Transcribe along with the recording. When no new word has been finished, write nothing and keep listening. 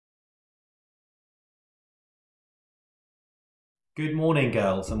Good morning,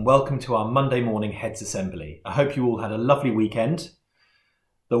 girls, and welcome to our Monday morning Heads Assembly. I hope you all had a lovely weekend.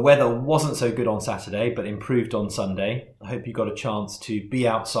 The weather wasn't so good on Saturday, but improved on Sunday. I hope you got a chance to be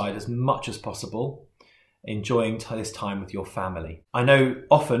outside as much as possible, enjoying this time with your family. I know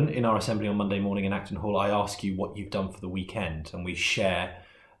often in our assembly on Monday morning in Acton Hall, I ask you what you've done for the weekend, and we share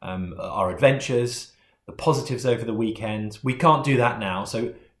our adventures, the positives over the weekend. We can't do that now,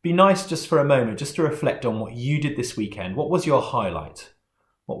 so be nice just for a moment, just to reflect on what you did this weekend. What was your highlight?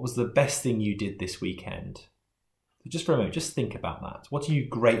 What was the best thing you did this weekend? So just for a moment, just think about that. What are you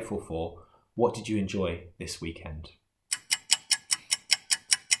grateful for? What did you enjoy this weekend?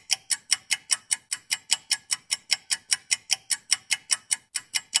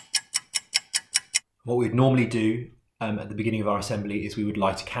 What we'd normally do at the beginning of our assembly is we would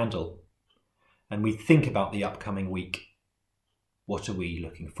light a candle and we'd think about the upcoming week. What are we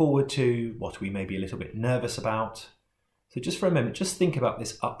looking forward to? What are we maybe a little bit nervous about? So just for a moment, just think about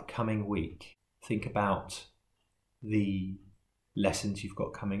this upcoming week. Think about the lessons you've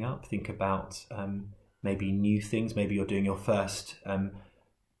got coming up. Think about maybe new things. Maybe you're doing your first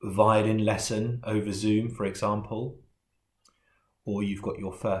violin lesson over Zoom, for example. Or you've got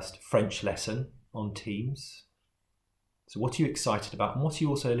your first French lesson on Teams. So what are you excited about? And what are you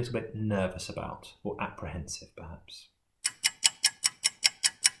also a little bit nervous about or apprehensive, perhaps?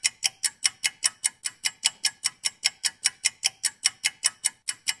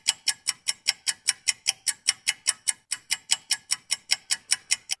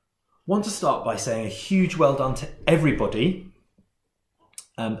 I want to start by saying a huge well done to everybody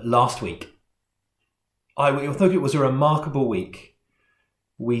last week. I thought it was a remarkable week.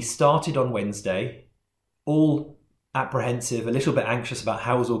 We started on Wednesday, all apprehensive, a little bit anxious about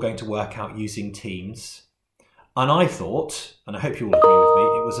how it was all going to work out using Teams. And I thought, and I hope you all agree with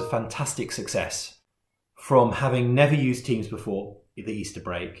me, it was a fantastic success. From having never used Teams before the Easter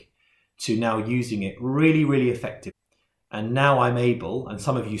break to now using it really, really effectively. And now I'm able, and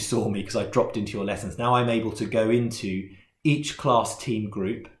some of you saw me because I dropped into your lessons, now I'm able to go into each class team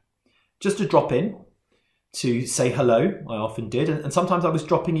group just to drop in, to say hello. I often did. And sometimes I was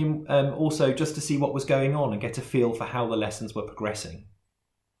dropping in also just to see what was going on and get a feel for how the lessons were progressing.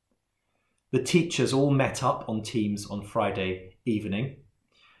 The teachers all met up on Teams on Friday evening,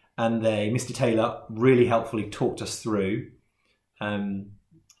 and Mr. Taylor really helpfully talked us through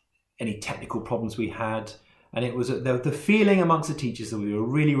any technical problems we had. And it was the feeling amongst the teachers that we were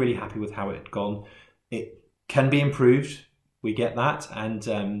really, really happy with how it had gone. It can be improved, we get that,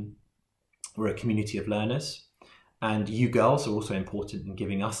 and we're a community of learners. And you girls are also important in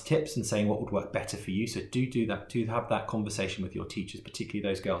giving us tips and saying what would work better for you. So do that, do have that conversation with your teachers, particularly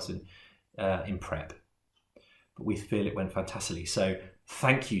those girls in prep. But we feel it went fantastically. So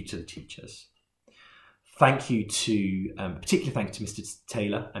thank you to the teachers. Thank you to, particularly thank you to Mr.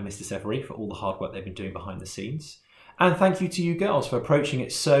 Taylor and Mr. Severy for all the hard work they've been doing behind the scenes. And thank you to you girls for approaching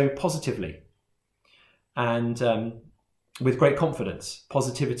it so positively and with great confidence,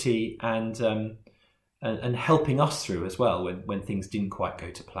 positivity and helping us through as well when things didn't quite go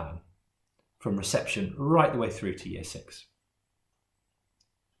to plan, from reception right the way through to year 6.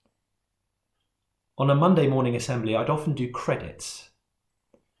 On a Monday morning assembly, I'd often do credits.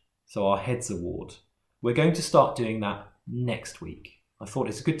 So our Heads Award. We're going to start doing that next week. I thought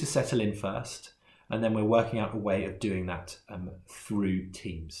it's good to settle in first, and then we're working out a way of doing that through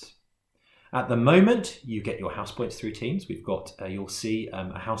Teams. At the moment, you get your house points through Teams. We've got, you'll see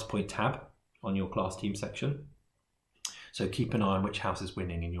a house point tab on your class team section. So keep an eye on which house is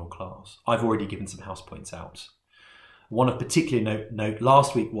winning in your class. I've already given some house points out. One of particular note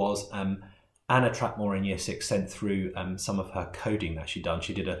last week was Anna Trapmore in year 6 sent through some of her coding that she'd done.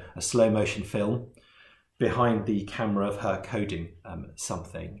 She did a slow motion film behind the camera of her coding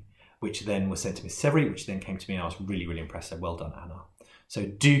something, which then was sent to Miss Severy, which then came to me, and I was really, really impressed. So well done, Anna. So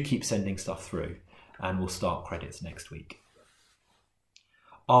do keep sending stuff through, and we'll start credits next week.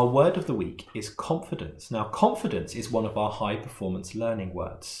 Our word of the week is confidence. Now, confidence is one of our high performance learning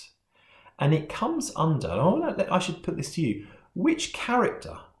words, and it comes under, I should put this to you, which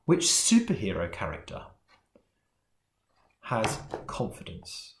superhero character has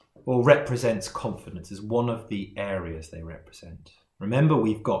confidence? Or represents confidence as one of the areas they represent. Remember,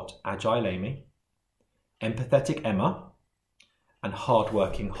 we've got Agile Amy, Empathetic Emma, and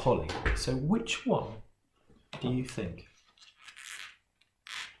Hardworking Holly. So which one do you think?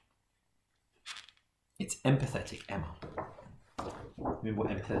 It's Empathetic Emma. Remember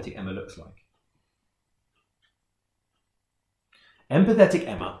what Empathetic Emma looks like. Empathetic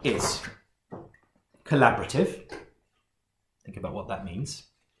Emma is collaborative. Think about what that means.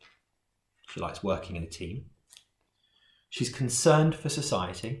 She likes working in a team. She's concerned for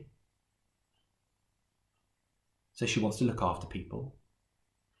society. So she wants to look after people,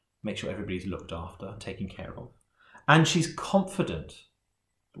 make sure everybody's looked after, taken care of. And she's confident.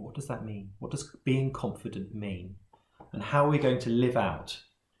 But what does that mean? What does being confident mean? And how are we going to live out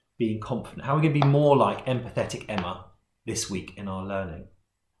being confident? How are we going to be more like empathetic Emma this week in our learning?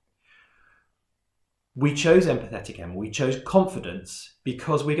 We chose empathetic Emma, we chose confidence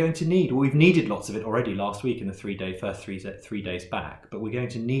because we're going to need, well, we've needed lots of it already last week in the first three days back, but we're going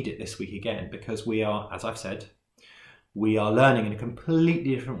to need it this week again because we are, as I've said, we are learning in a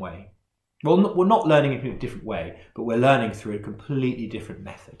completely different way. Well, we're not learning in a different way, but we're learning through a completely different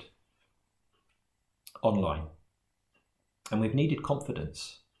method online. And we've needed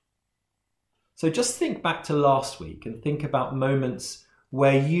confidence. So just think back to last week and think about moments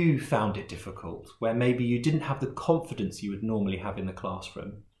where you found it difficult, where maybe you didn't have the confidence you would normally have in the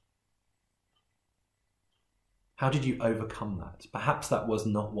classroom. How did you overcome that? Perhaps that was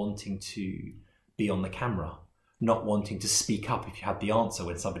not wanting to be on the camera, not wanting to speak up if you had the answer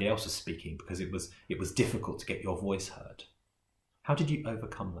when somebody else was speaking because it was difficult to get your voice heard. How did you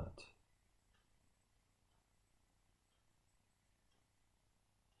overcome that?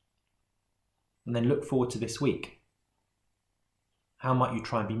 And then look forward to this week. How might you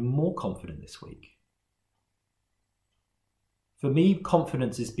try and be more confident this week? For me,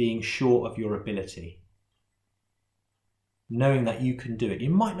 confidence is being sure of your ability. Knowing that you can do it. You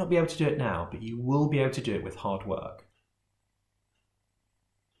might not be able to do it now, but you will be able to do it with hard work.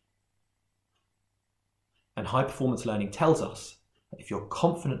 And high performance learning tells us that if you're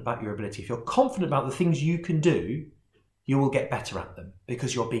confident about your ability, if you're confident about the things you can do, you will get better at them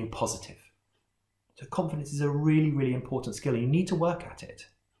because you're being positive. So confidence is a really, really important skill and you need to work at it.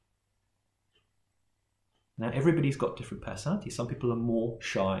 Now, everybody's got different personalities. Some people are more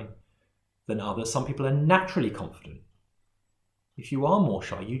shy than others. Some people are naturally confident. If you are more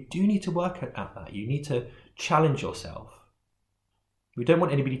shy, you do need to work at that. You need to challenge yourself. We don't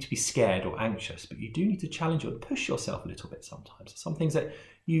want anybody to be scared or anxious, but you do need to challenge and push yourself a little bit sometimes. Some things that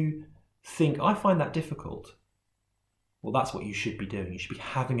you think, I find that difficult. Well, that's what you should be doing. You should be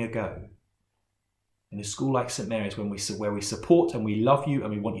having a go. In a school like St Mary's, where we support and we love you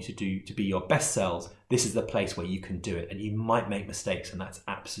and we want you to be your best selves, this is the place where you can do it. And you might make mistakes and that's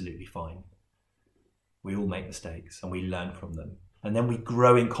absolutely fine. We all make mistakes and we learn from them. And then we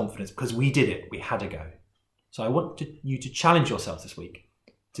grow in confidence because we did it, we had a go. So I want you to challenge yourselves this week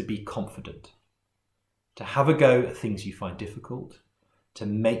to be confident, to have a go at things you find difficult, to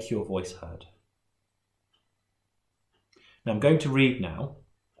make your voice heard. Now I'm going to read now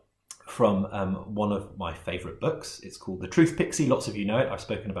from one of my favourite books. It's called The Truth Pixie. Lots of you know it. I've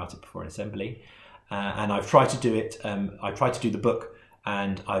spoken about it before in Assembly. And I've tried to do it. I tried to do the book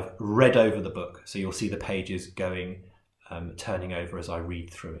and I've read over the book. So you'll see the pages going, turning over as I read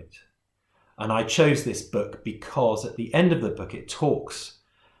through it. And I chose this book because at the end of the book, it talks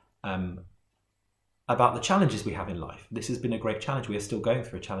about the challenges we have in life. This has been a great challenge. We are still going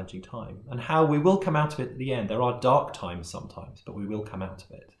through a challenging time and how we will come out of it at the end. There are dark times sometimes, but we will come out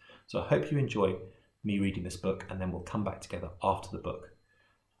of it. So I hope you enjoy me reading this book and then we'll come back together after the book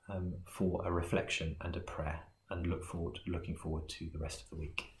for a reflection and a prayer and looking forward to the rest of the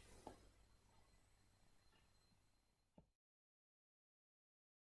week.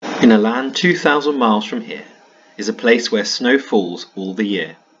 In a land 2,000 miles from here is a place where snow falls all the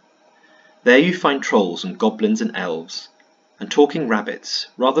year. There you find trolls and goblins and elves and talking rabbits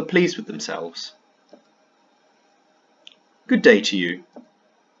rather pleased with themselves. Good day to you.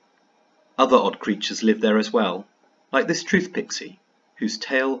 Other odd creatures live there as well, like this Truth Pixie, whose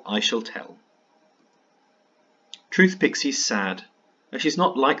tale I shall tell. Truth Pixie's sad, and she's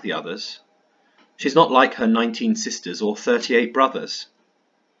not like the others. She's not like her 19 sisters or 38 brothers.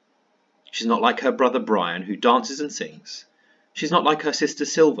 She's not like her brother Brian, who dances and sings. She's not like her sister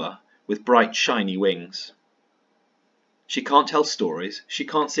Silver, with bright shiny wings. She can't tell stories, she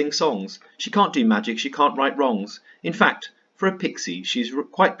can't sing songs, she can't do magic, she can't right wrongs. In fact, for a pixie, she's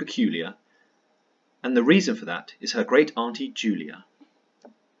quite peculiar. And the reason for that is her great auntie Julia.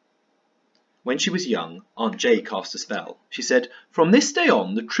 When she was young, Aunt Jay cast a spell. She said, "From this day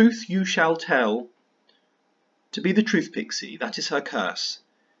on, the truth you shall tell." To be the Truth Pixie, that is her curse.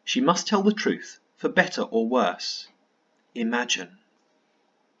 She must tell the truth, for better or worse. Imagine.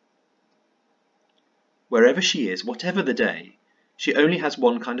 Wherever she is, whatever the day, she only has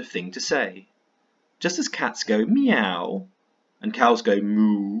one kind of thing to say. Just as cats go meow and cows go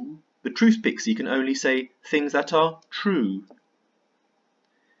moo, the Truth Pixie can only say things that are true.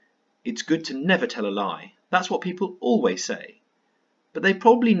 It's good to never tell a lie. That's what people always say. But they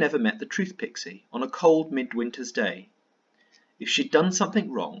probably never met the Truth Pixie on a cold midwinter's day. If she'd done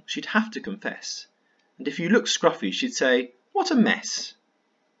something wrong, she'd have to confess. And if you looked scruffy, she'd say, "What a mess."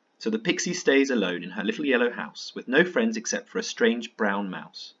 So the pixie stays alone in her little yellow house, with no friends except for a strange brown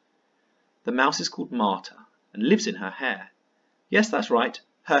mouse. The mouse is called Marta, and lives in her hair. Yes, that's right,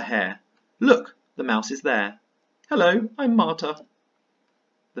 her hair. Look, the mouse is there. Hello, I'm Marta.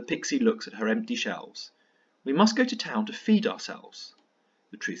 The pixie looks at her empty shelves. We must go to town to feed ourselves.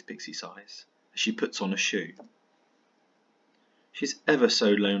 The truth pixie sighs, as she puts on a shoe. She's ever so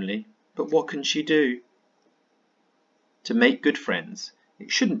lonely, but what can she do? To make good friends, it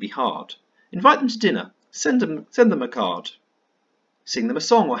shouldn't be hard. Invite them to dinner, send them a card. Sing them a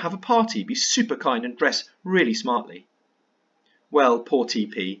song or have a party, be super kind and dress really smartly. Well, poor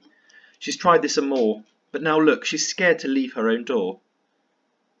TP, she's tried this and more, but now look, she's scared to leave her own door.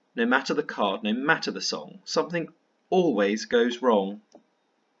 No matter the card, no matter the song, something always goes wrong.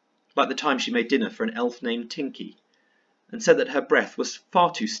 Like the time she made dinner for an elf named Tinky, and said that her breath was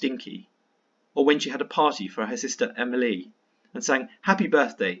far too stinky. Or when she had a party for her sister Emily, and sang happy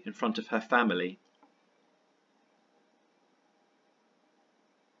birthday in front of her family.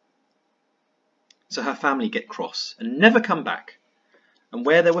 So her family get cross and never come back, and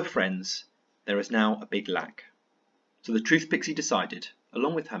where there were friends, there is now a big lack. So the truth pixie decided,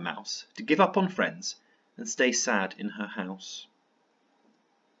 along with her mouse, to give up on friends and stay sad in her house.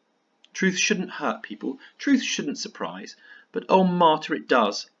 Truth shouldn't hurt people, truth shouldn't surprise, but oh Marta, it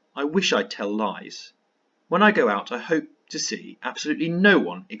does. I wish I'd tell lies. When I go out, I hope to see absolutely no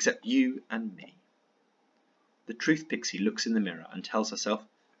one except you and me. The truth pixie looks in the mirror and tells herself,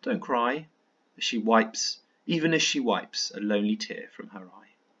 don't cry, even as she wipes a lonely tear from her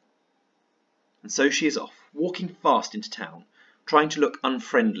eye. And so she is off, walking fast into town, trying to look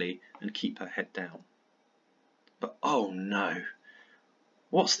unfriendly and keep her head down. But oh no,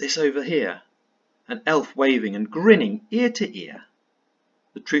 what's this over here? An elf waving and grinning ear to ear.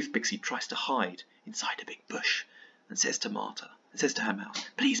 The truth pixie tries to hide inside a big bush and says to her mouse,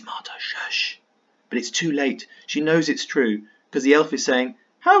 please Marta, shush. But it's too late, she knows it's true, because the elf is saying,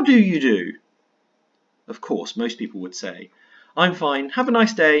 how do you do? Of course, most people would say, I'm fine, have a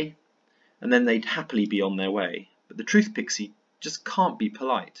nice day, and then they'd happily be on their way. But the truth pixie just can't be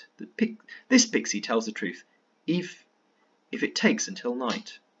polite. This pixie tells the truth, if it takes until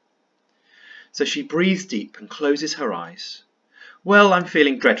night. So she breathes deep and closes her eyes. Well, I'm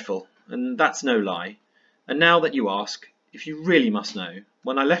feeling dreadful, and that's no lie. And now that you ask, if you really must know,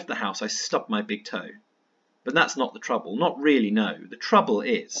 when I left the house I stubbed my big toe. But that's not the trouble, not really, no. The trouble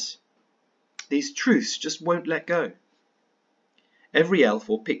is, these truths just won't let go. Every elf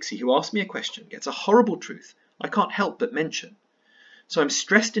or pixie who asks me a question gets a horrible truth I can't help but mention. So I'm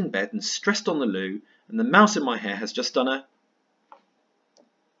stressed in bed and stressed on the loo, and the mouse in my hair has just done a...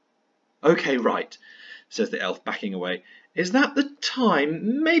 Okay, right, says the elf, backing away. Is that the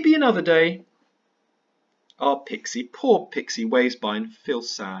time? Maybe another day. Our pixie, poor pixie, waves by and feels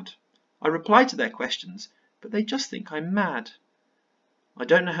sad. I reply to their questions, but they just think I'm mad. I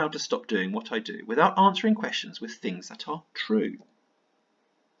don't know how to stop doing what I do without answering questions with things that are true.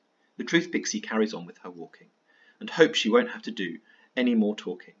 The truth pixie carries on with her walking, and hopes she won't have to do any more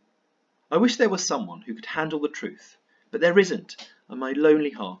talking. I wish there was someone who could handle the truth, but there isn't, and my lonely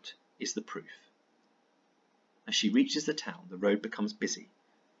heart is the proof. As she reaches the town, the road becomes busy.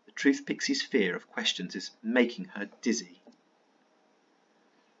 The truth pixie's fear of questions is making her dizzy.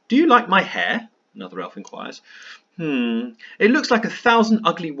 Do you like my hair? Another elf inquires. It looks like 1,000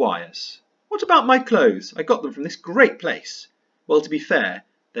 ugly wires. What about my clothes? I got them from this great place. Well, to be fair,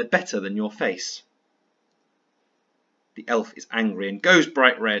 they're better than your face. The elf is angry and goes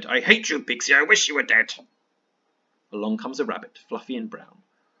bright red. I hate you, pixie, I wish you were dead. Along comes a rabbit, fluffy and brown,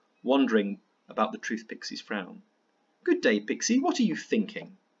 wondering about the truth pixie's frown. Good day, pixie, what are you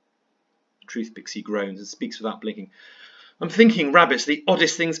thinking? The truth pixie groans and speaks without blinking. I'm thinking rabbits, the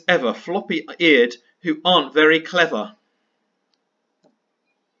oddest things ever, floppy-eared, who aren't very clever.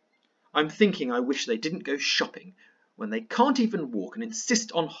 I'm thinking I wish they didn't go shopping when they can't even walk and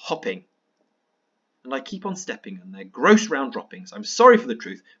insist on hopping. And I keep on stepping and their gross round droppings. I'm sorry for the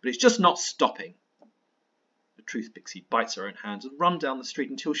truth, but it's just not stopping. The truth pixie bites her own hands and runs down the street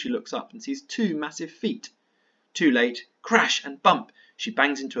until she looks up and sees 2 massive feet. Too late, crash and bump, she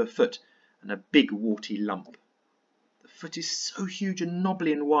bangs into her foot and a big warty lump. The foot is so huge and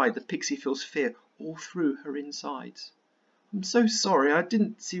knobbly and wide the pixie feels fear all through her insides. I'm so sorry, I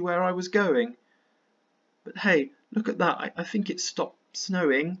didn't see where I was going. But hey, look at that, I think it's stopped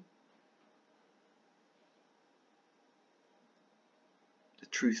snowing. The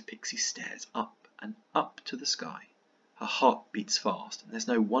truth pixie stares up and up to the sky. Her heart beats fast and there's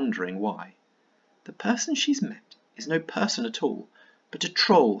no wondering why. The person she's met is no person at all, but a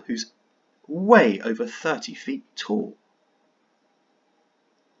troll who's way over 30 feet tall.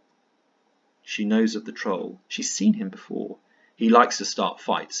 She knows of the troll. She's seen him before. He likes to start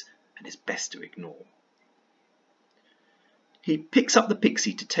fights and is best to ignore. He picks up the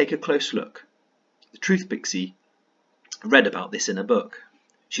pixie to take a close look. The truth pixie read about this in a book.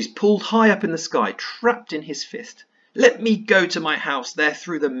 She's pulled high up in the sky, trapped in his fist. Let me go to my house there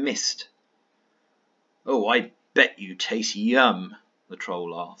through the mist. Oh, I bet you taste yum, the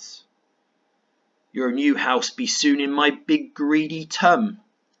troll laughs. Your new house be soon in my big greedy tum.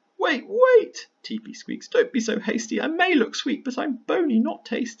 Wait, wait, Teepee squeaks. Don't be so hasty. I may look sweet, but I'm bony, not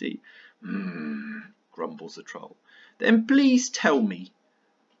tasty. Grumbles the troll. Then please tell me,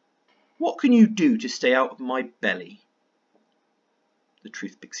 what can you do to stay out of my belly? The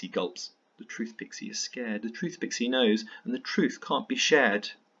truth pixie gulps. The truth pixie is scared. The truth pixie knows, and the truth can't be shared.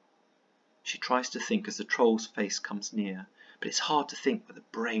 She tries to think as the troll's face comes near, but it's hard to think with a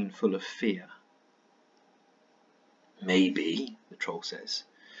brain full of fear. Maybe, the troll says,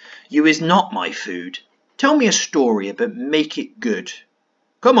 you is not my food. Tell me a story, but make it good.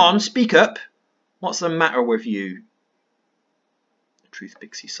 Come on, speak up. What's the matter with you? The truth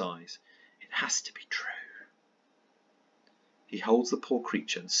pixie sighs. It has to be true. He holds the poor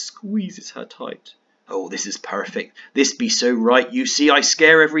creature and squeezes her tight. Oh, this is perfect. This be so right. You see, I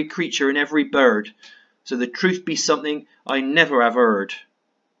scare every creature and every bird. So the truth be something I never have heard.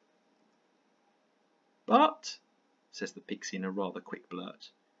 But, says the pixie in a rather quick blurt,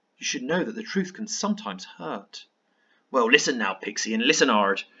 you should know that the truth can sometimes hurt. Well, listen now, pixie, and listen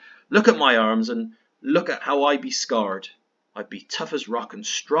hard. Look at my arms and look at how I be scarred. I be tough as rock and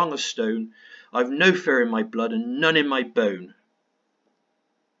strong as stone. I've no fear in my blood and none in my bone.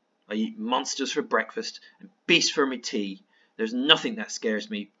 I eat monsters for breakfast and beasts for my tea. There's nothing that scares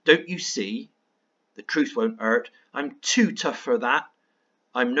me, don't you see? The truth won't hurt. I'm too tough for that.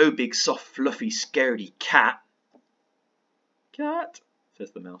 I'm no big soft fluffy scaredy cat. Cat,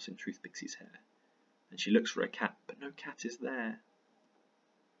 says the mouse in Truth Pixie's hair, and she looks for a cat, but no cat is there.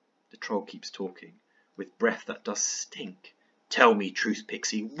 The troll keeps talking, with breath that does stink. Tell me, Truth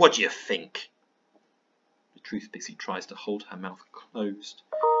Pixie, what do you think? The Truth Pixie tries to hold her mouth closed.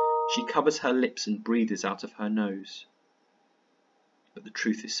 She covers her lips and breathes out of her nose. But the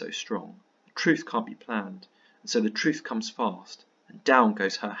truth is so strong. The truth can't be planned, and so the truth comes fast, and down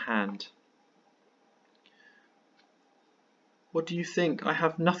goes her hand. What do you think? I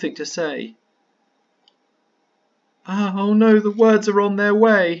have nothing to say. Oh no, the words are on their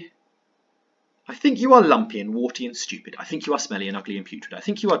way. I think you are lumpy and warty and stupid. I think you are smelly and ugly and putrid. I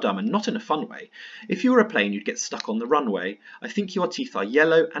think you are dumb and not in a fun way. If you were a plane, you'd get stuck on the runway. I think your teeth are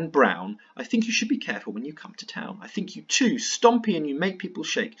yellow and brown. I think you should be careful when you come to town. I think you too stompy and you make people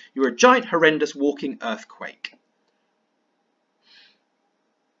shake. You're a giant, horrendous, walking earthquake.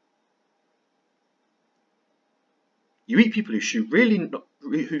 You eat people who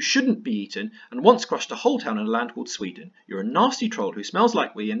shouldn't be eaten, and once crushed a whole town in a land called Sweden. You're a nasty troll who smells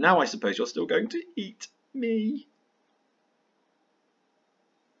like wee, and now I suppose you're still going to eat me.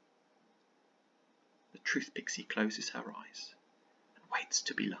 The Truth Pixie closes her eyes and waits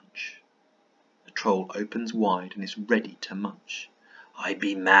to be lunch. The troll opens wide and is ready to munch. I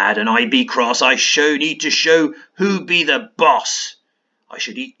be mad and I be cross, I need to show who be the boss. I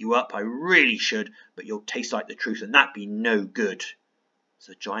should eat you up, I really should, but you'll taste like the truth, and that be no good. As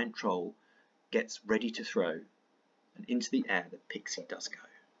the giant troll gets ready to throw, and into the air the pixie does go.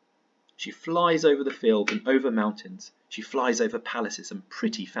 She flies over the fields and over mountains. She flies over palaces and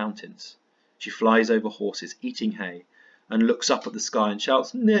pretty fountains. She flies over horses eating hay, and looks up at the sky and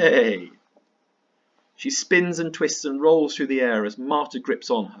shouts, "Nay!" She spins and twists and rolls through the air as Marta grips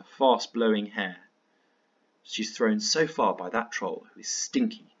on her fast-blowing hair. She's thrown so far by that troll, who is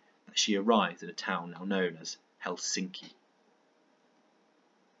stinky, that she arrives in a town now known as Helsinki.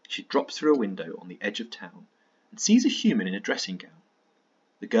 She drops through a window on the edge of town and sees a human in a dressing gown.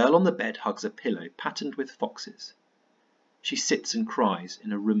 The girl on the bed hugs a pillow patterned with foxes. She sits and cries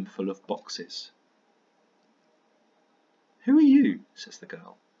in a room full of boxes. "Who are you?" says the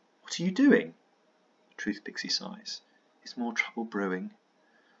girl. "What are you doing?" The Truth Pixie sighs. "Is more trouble brewing?"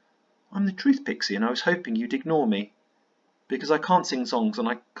 "I'm the Truth Pixie, and I was hoping you'd ignore me, because I can't sing songs and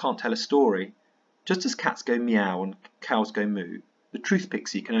I can't tell a story. Just as cats go meow and cows go moo, the Truth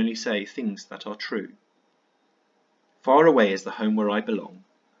Pixie can only say things that are true. Far away is the home where I belong.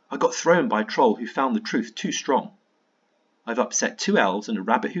 I got thrown by a troll who found the truth too strong. I've upset 2 elves and a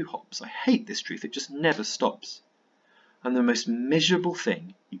rabbit who hops. I hate this truth, it just never stops. I'm the most miserable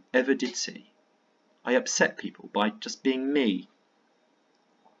thing you ever did see. I upset people by just being me."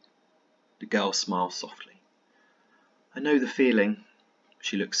 The girl smiles softly. I know the feeling.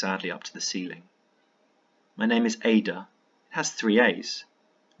 She looks sadly up to the ceiling. My name is Ada. It has 3 A's.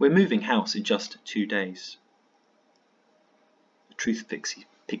 We're moving house in just 2 days. The truth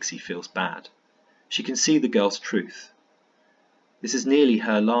pixie feels bad. She can see the girl's truth. This is nearly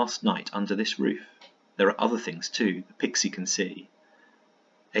her last night under this roof. There are other things too the pixie can see.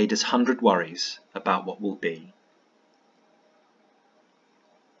 Ada's 100 worries about what will be.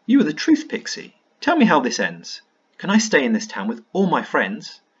 You are the truth pixie. Tell me how this ends. Can I stay in this town with all my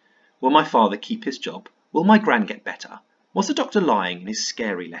friends? Will my father keep his job? Will my gran get better? Was the doctor lying in his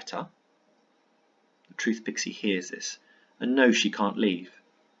scary letter? The truth pixie hears this and knows she can't leave.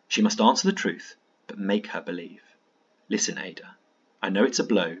 She must answer the truth, but make her believe. Listen, Ada, I know it's a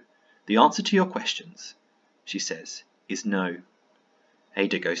blow. The answer to your questions, she says, is no.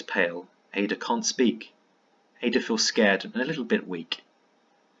 Ada goes pale. Ada can't speak. Ada feels scared and a little bit weak.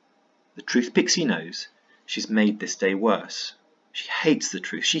 The truth pixie knows she's made this day worse. She hates the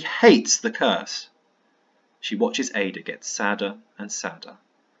truth. She hates the curse. She watches Ada get sadder and sadder,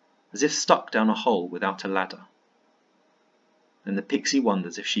 as if stuck down a hole without a ladder. Then the pixie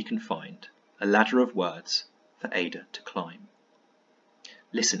wonders if she can find a ladder of words for Ada to climb.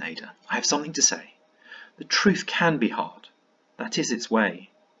 Listen, Ada, I have something to say. The truth can be hard. That is its way.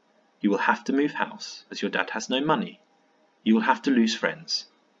 You will have to move house, as your dad has no money. You will have to lose friends,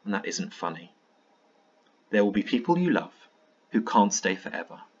 and that isn't funny. There will be people you love who can't stay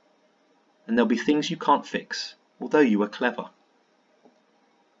forever. And there'll be things you can't fix, although you are clever.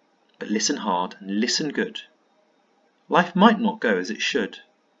 But listen hard and listen good. Life might not go as it should,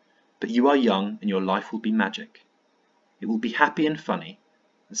 but you are young and your life will be magic. It will be happy and funny,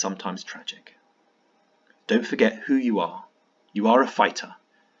 and sometimes tragic. Don't forget who you are. You are a fighter,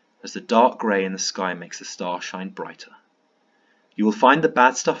 as the dark grey in the sky makes the stars shine brighter. You will find the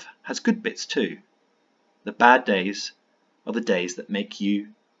bad stuff has good bits too. The bad days are the days that make you,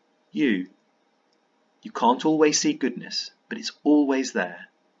 you. You can't always see goodness, but it's always there,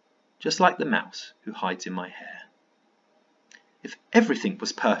 just like the mouse who hides in my hair. If everything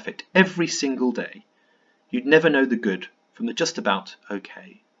was perfect every single day, you'd never know the good from the just about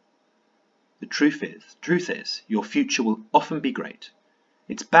okay. The truth is, your future will often be great.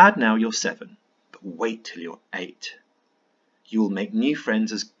 It's bad now you're 7, but wait till you're 8. You will make new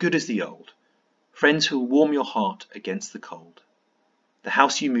friends as good as the old, friends who'll warm your heart against the cold. The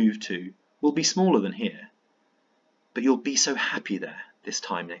house you move to will be smaller than here, but you'll be so happy there this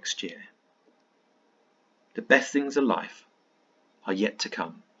time next year. The best things in life are yet to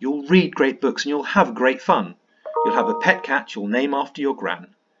come. You'll read great books and you'll have great fun. You'll have a pet cat you'll name after your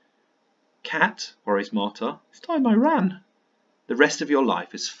gran. Cat, worries Marta, it's time I ran. The rest of your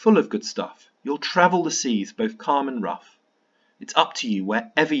life is full of good stuff. You'll travel the seas, both calm and rough. It's up to you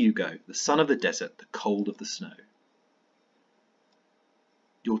wherever you go, the sun of the desert, the cold of the snow.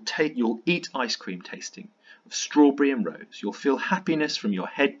 You'll eat ice cream tasting of strawberry and rose. You'll feel happiness from your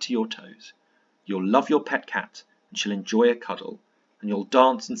head to your toes. You'll love your pet cat and she'll enjoy a cuddle, and you'll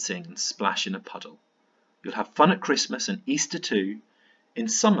dance and sing and splash in a puddle. You'll have fun at Christmas and Easter too. In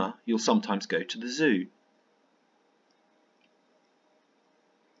summer, you'll sometimes go to the zoo.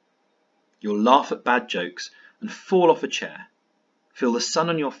 You'll laugh at bad jokes and fall off a chair. Feel the sun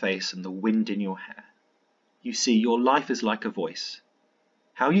on your face and the wind in your hair. You see, your life is like a voice.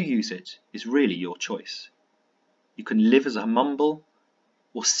 How you use it is really your choice. You can live as a mumble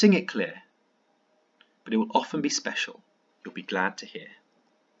or sing it clear, but it will often be special, you'll be glad to hear.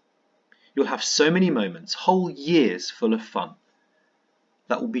 You'll have so many moments, whole years full of fun,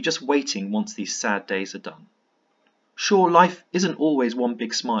 that will be just waiting once these sad days are done. Sure, life isn't always one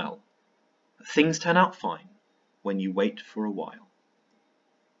big smile, but things turn out fine when you wait for a while.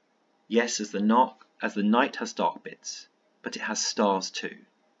 Yes, as the night has dark bits, but it has stars too,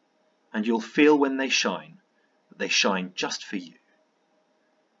 and you'll feel when they shine that they shine just for you.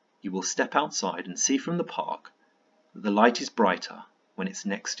 You will step outside and see from the park that the light is brighter when it's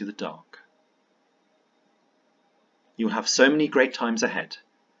next to the dark. You will have so many great times ahead,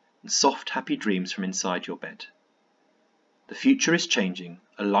 and soft, happy dreams from inside your bed. The future is changing,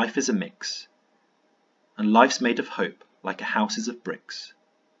 a life is a mix, and life's made of hope like a house is of bricks.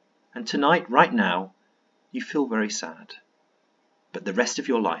 And tonight, right now, you feel very sad, but the rest of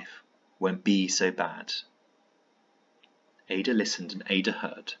your life won't be so bad. Ada listened and Ada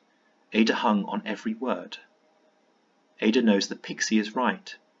heard. Ada hung on every word. Ada knows the pixie is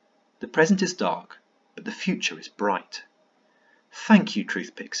right. The present is dark, but the future is bright. Thank you,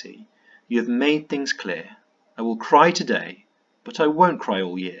 Truth Pixie. You have made things clear. I will cry today, but I won't cry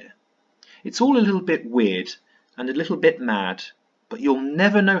all year. It's all a little bit weird and a little bit mad, but you'll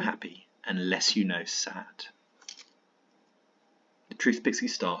never know happy unless you know sad. Truth Pixie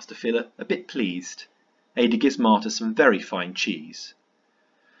starts to feel a bit pleased. Ada gives Marta some very fine cheese.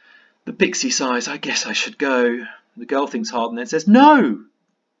 The Pixie sighs, I guess I should go. The girl thinks hard and then says, no!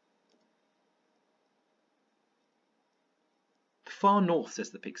 The far north,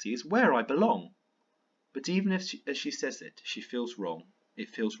 says the Pixie, is where I belong. But even as she says it, she feels wrong. It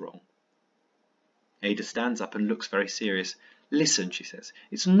feels wrong. Ada stands up and looks very serious. Listen, she says,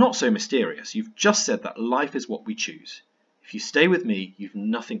 it's not so mysterious. You've just said that life is what we choose. If you stay with me, you've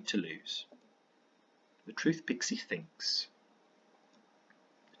nothing to lose. The Truth Pixie thinks.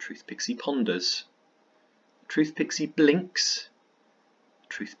 The Truth Pixie ponders. The Truth Pixie blinks. The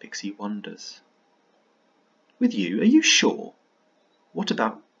Truth Pixie wonders. With you, are you sure? What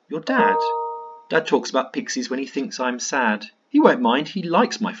about your dad? Dad talks about pixies when he thinks I'm sad. He won't mind, he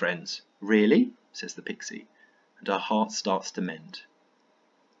likes my friends. Really? Says the Pixie, and her heart starts to mend.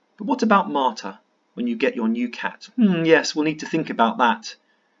 But what about Marta, when you get your new cat? Yes, we'll need to think about that.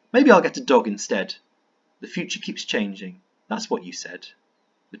 Maybe I'll get a dog instead. The future keeps changing, that's what you said.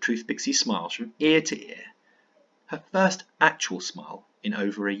 The Truth Pixie smiles from ear to ear. Her first actual smile in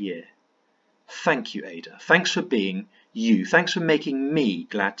over a year. Thank you, Ada. Thanks for being you. Thanks for making me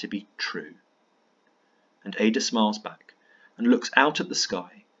glad to be true. And Ada smiles back and looks out at the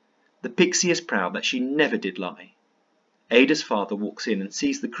sky. The Pixie is proud that she never did lie. Ada's father walks in and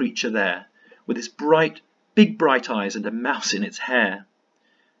sees the creature there, with its big bright eyes and a mouse in its hair.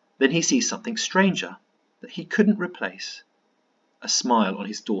 Then he sees something stranger that he couldn't replace. A smile on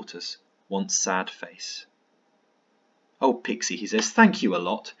his daughter's once sad face. Oh, Pixie, he says, thank you a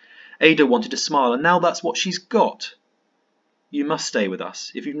lot. Ada wanted a smile, and now that's what she's got. You must stay with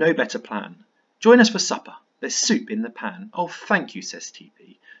us, if you've no better plan. Join us for supper. There's soup in the pan. Oh, thank you, says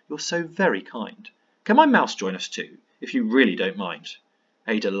TP. You're so very kind. Can my mouse join us too, if you really don't mind?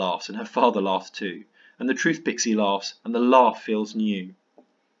 Ada laughs, and her father laughs too, and the Truth Pixie laughs, and the laugh feels new.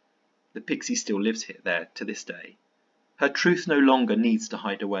 The Pixie still lives there to this day. Her truth no longer needs to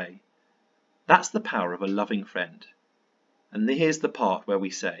hide away. That's the power of a loving friend. And here's the part where we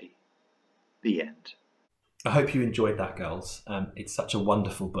say, the end. I hope you enjoyed that, girls. It's such a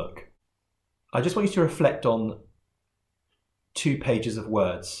wonderful book. I just want you to reflect on 2 pages of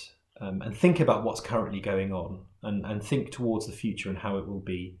words and think about what's currently going on and think towards the future and how it will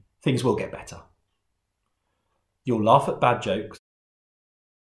be. Things will get better. You'll laugh at bad jokes.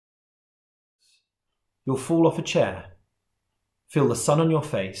 You'll fall off a chair, feel the sun on your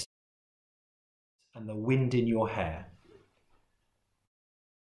face and the wind in your hair.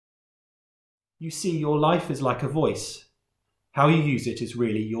 You see, your life is like a voice. How you use it is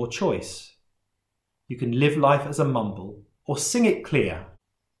really your choice. You can live life as a mumble or sing it clear,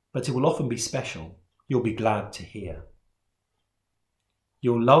 but it will often be special. You'll be glad to hear.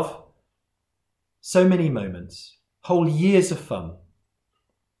 You'll love so many moments, whole years of fun,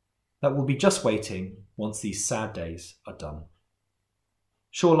 that will be just waiting once these sad days are done.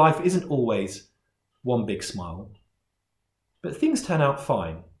 Sure, life isn't always one big smile, but things turn out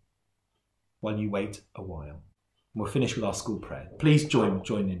fine while you wait a while. We'll finish with our school prayer. Please join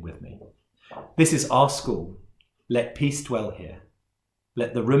in with me. This is our school. Let peace dwell here.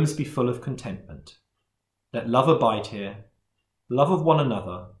 Let the rooms be full of contentment. Let love abide here, love of one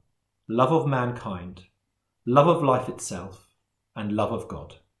another, love of mankind, love of life itself, and love of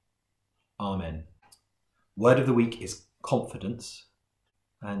God. Amen. Word of the week is confidence,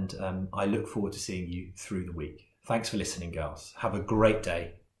 and I look forward to seeing you through the week. Thanks for listening, girls. Have a great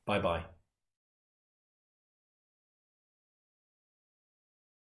day. Bye-bye.